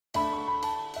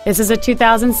This is a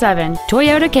 2007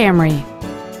 Toyota Camry.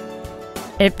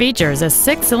 It features a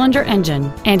 6-cylinder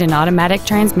engine and an automatic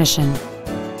transmission.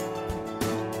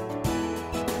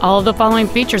 All of the following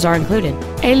features are included: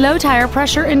 a low tire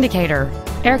pressure indicator,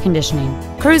 air conditioning,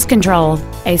 cruise control,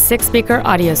 a 6-speaker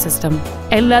audio system,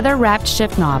 a leather-wrapped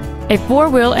shift knob, a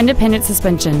 4-wheel independent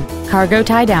suspension, cargo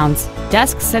tie-downs,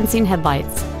 dusk sensing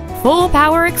headlights, full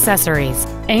power accessories,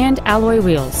 and alloy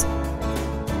wheels.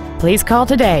 Please call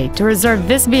today to reserve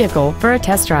this vehicle for a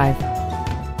test drive.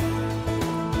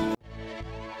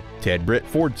 Ted Britt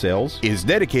Ford Sales is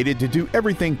dedicated to do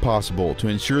everything possible to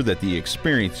ensure that the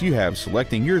experience you have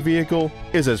selecting your vehicle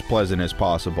is as pleasant as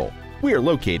possible. We are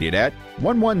located at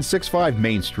 1165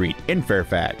 Main Street in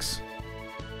Fairfax.